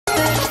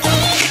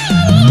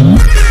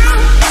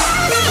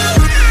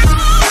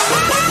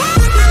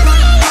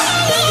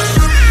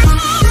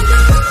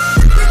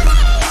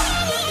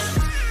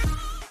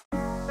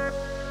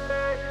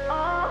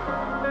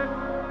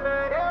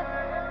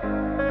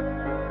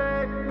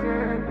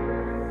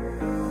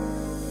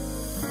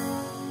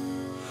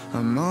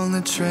I'm on the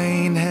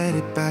train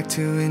headed back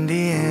to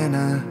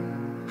Indiana.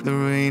 The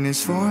rain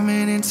is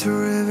forming into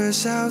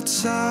rivers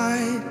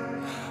outside,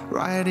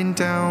 writing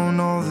down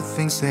all the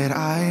things that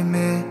I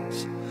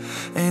miss,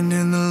 and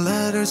in the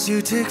letters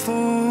you take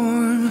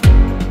form.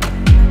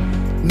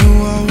 No,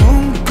 I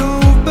won't go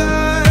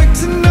back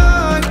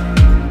tonight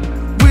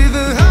with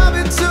a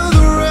habit to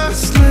the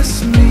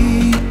restless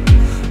me.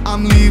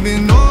 I'm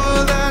leaving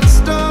all that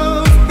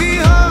stuff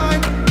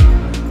behind.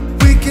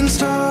 We can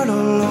start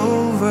all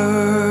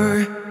over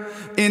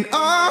in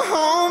our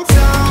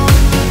hometown,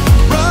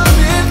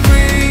 running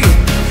free.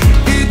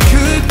 It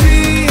could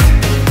be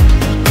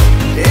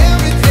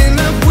everything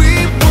that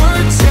we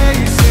were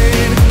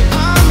chasing.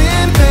 I'm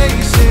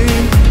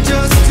impatient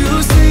just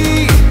to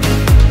see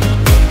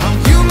how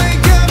you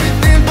make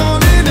everything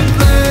fall into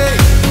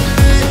place.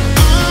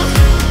 How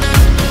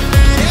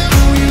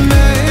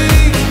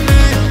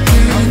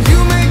you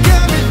make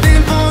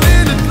everything fall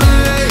into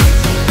place.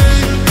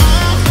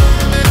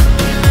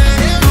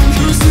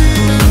 You see,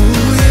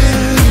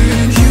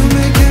 you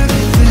make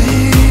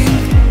everything.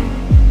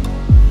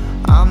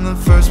 I'm the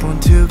first one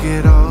to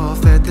get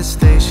off at the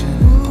station.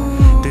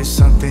 There's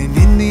something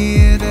in the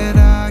air that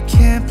I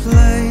can't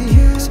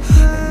place,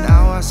 and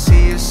now I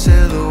see a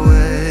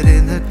silhouette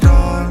in the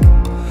dark.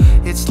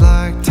 It's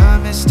like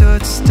time has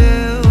stood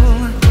still.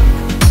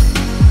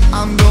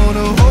 I'm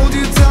gonna hold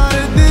you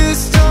tighter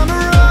this time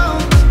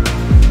around.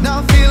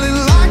 Now feeling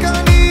like I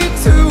need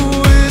to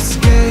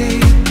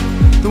escape.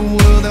 The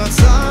world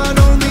outside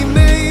only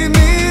made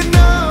me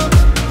numb,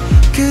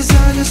 'cause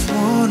I just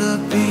wanna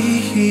be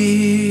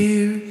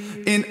here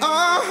in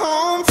our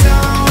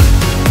hometown,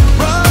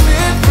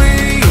 running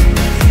free.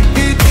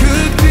 It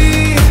could be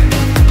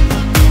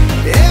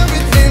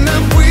everything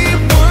that we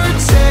were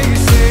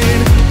chasing.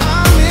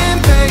 I'm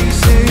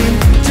impatient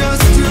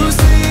just to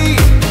see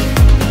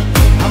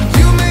how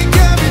you make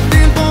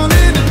everything fall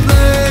into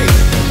place.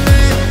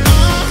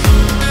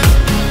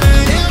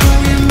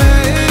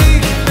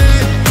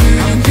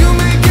 How you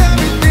make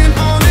everything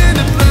fall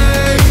into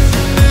place.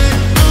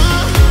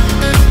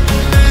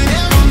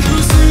 You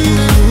see,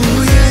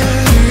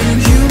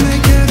 you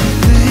make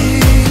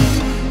everything.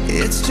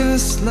 It's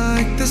just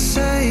like the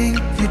saying,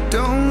 you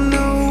don't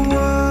know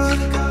what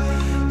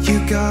you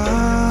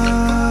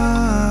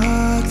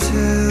got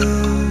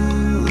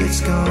till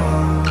it's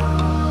gone.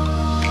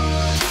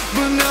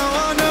 But now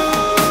I know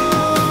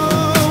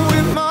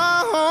in my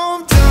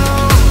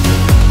hometown,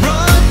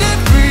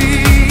 running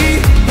free,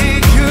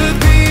 it could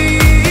be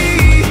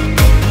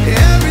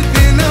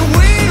everything that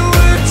we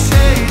were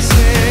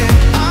chasing.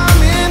 I'm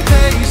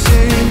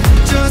impatient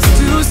just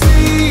to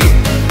see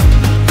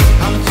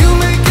how you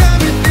make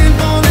everything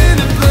fall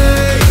into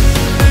place.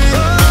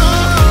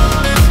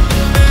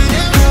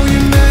 How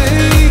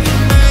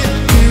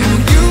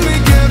you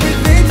make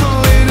everything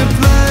fall into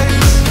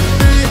place.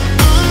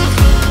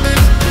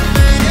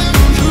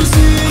 You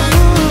see,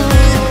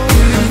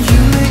 you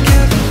make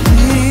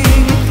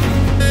everything.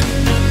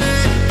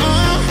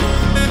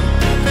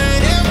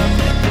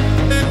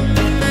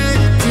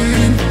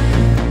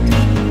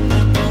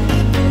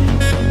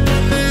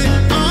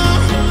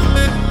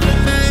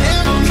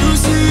 You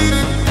see.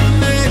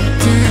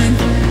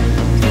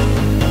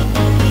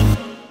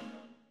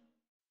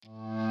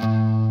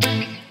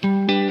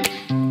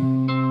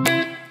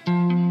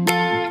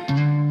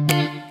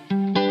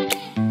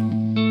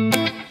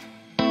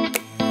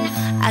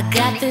 I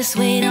got this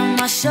weight on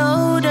my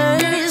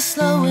shoulders,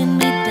 slowing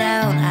me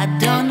down. I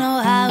don't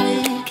know how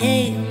it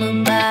came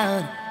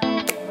about.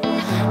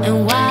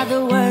 And while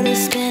the world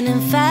is spinning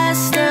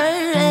faster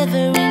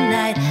every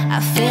night, I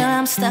feel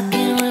I'm stuck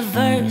in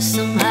reverse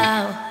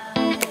somehow.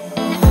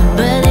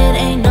 But it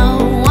ain't no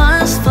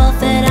one's fault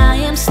that I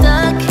am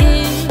stuck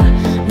here.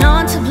 No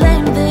one to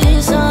blame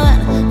this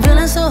on,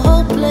 feeling so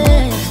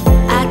hopeless.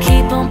 I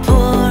keep on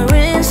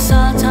pouring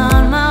salt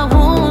on my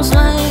wounds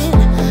when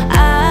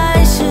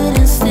I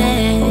shouldn't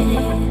stay.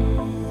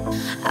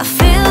 I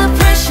feel the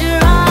pressure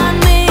on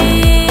me,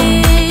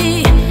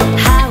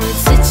 how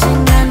it's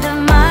itching under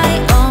my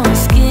own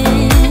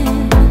skin.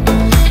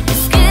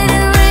 It's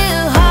getting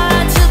real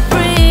hard to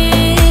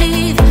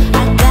breathe.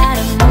 I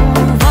gotta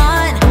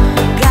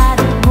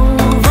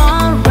move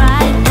on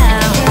right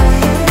now.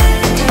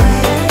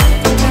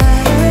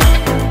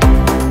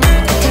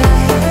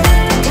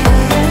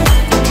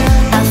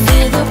 I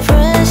feel the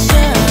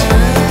pressure.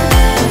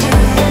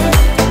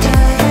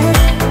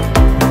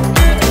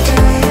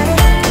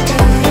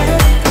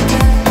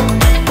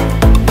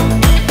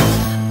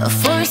 A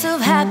force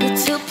of habit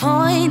to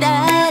point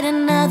at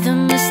another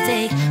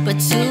mistake, but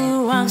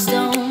two wrongs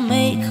don't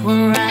make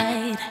one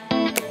right.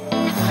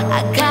 I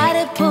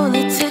gotta pull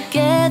it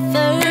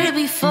together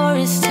before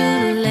it's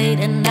too late.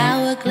 An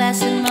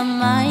hourglass in my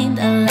mind,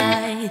 a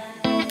light.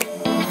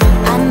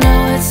 I know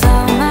it's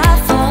all my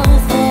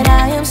fault that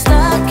I am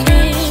stuck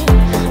here.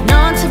 No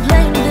one to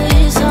blame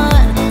this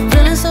on,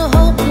 feeling so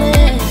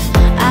hopeless.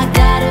 I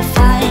gotta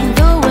find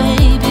the way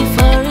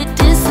before it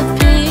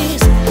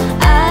disappears.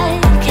 I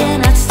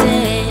cannot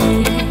stay.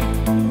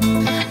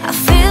 I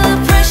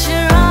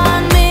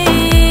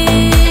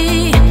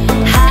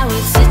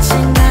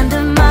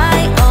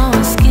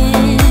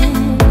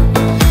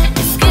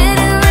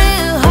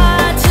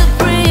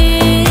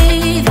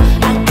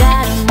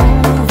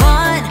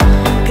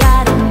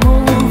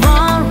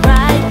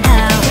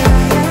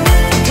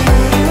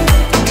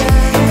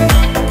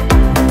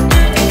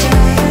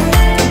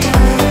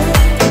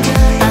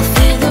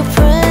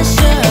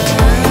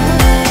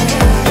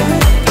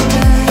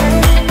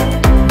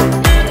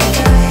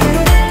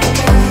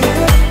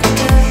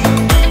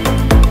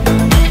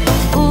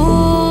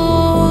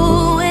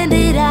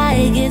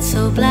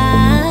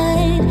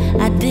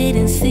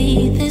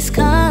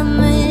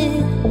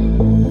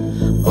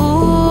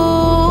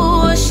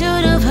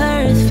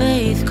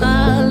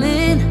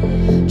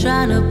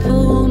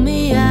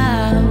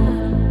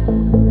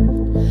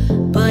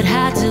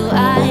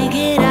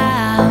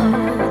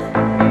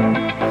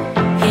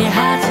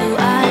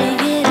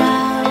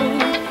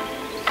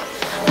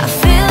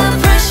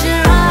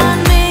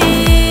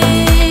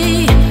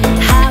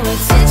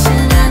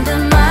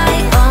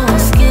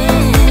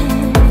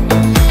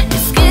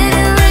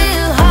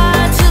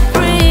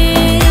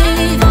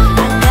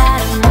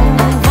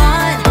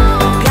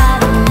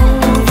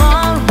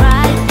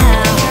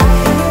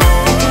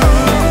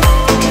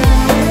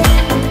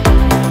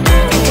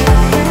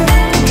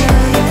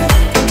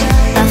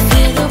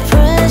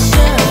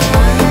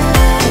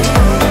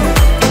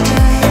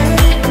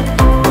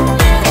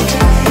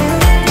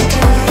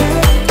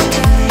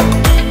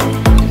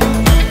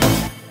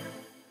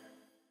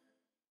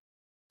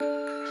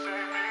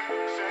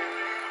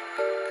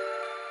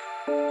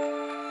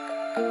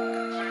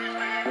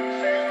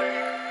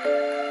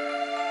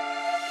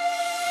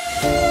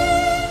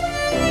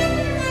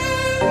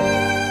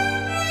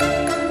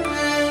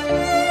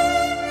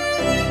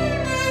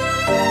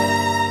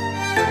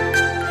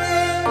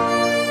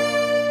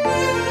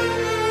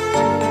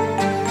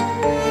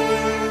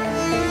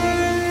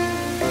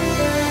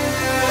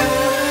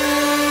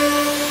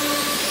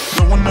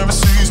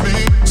ever sees me,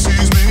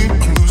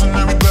 I'm losing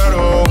every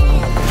battle.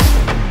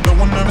 No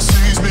one ever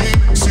sees me,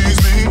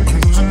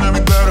 I'm losing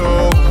every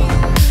battle.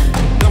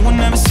 No one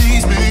ever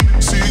sees me,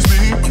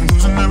 I'm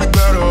losing every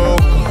battle.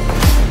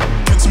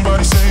 Can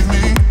somebody save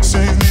me,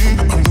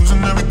 I'm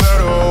losing every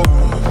battle.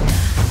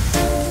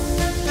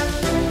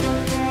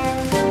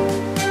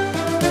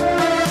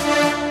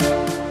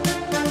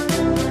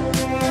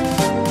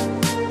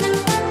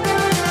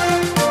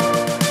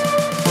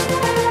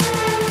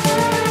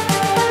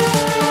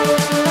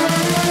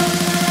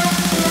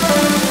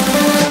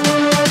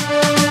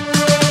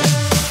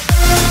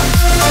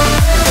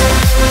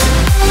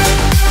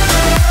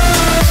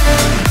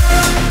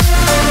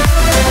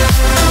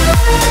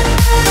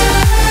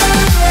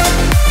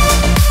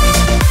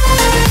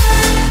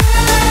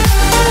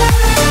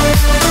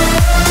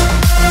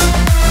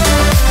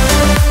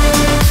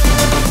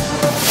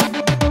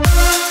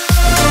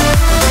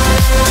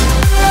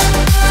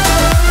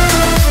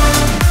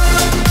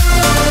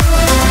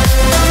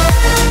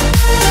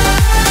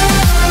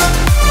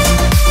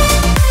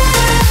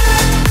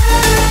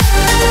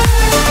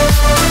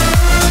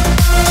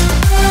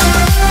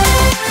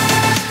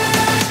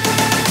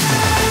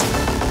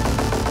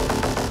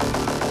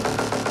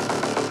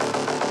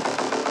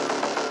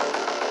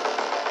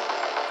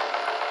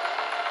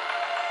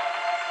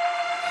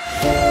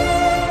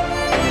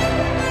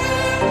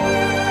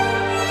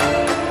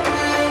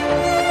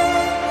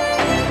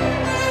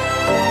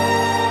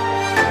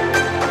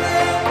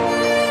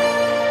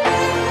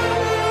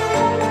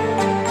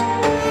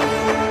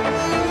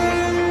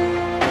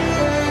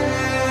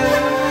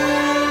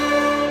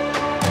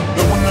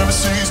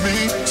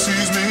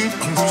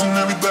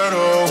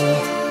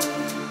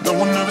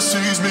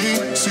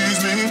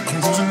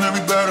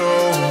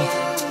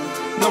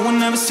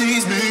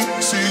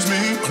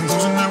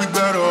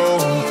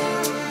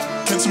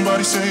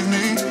 Somebody save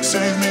me,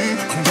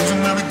 I'm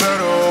losing every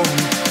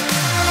battle.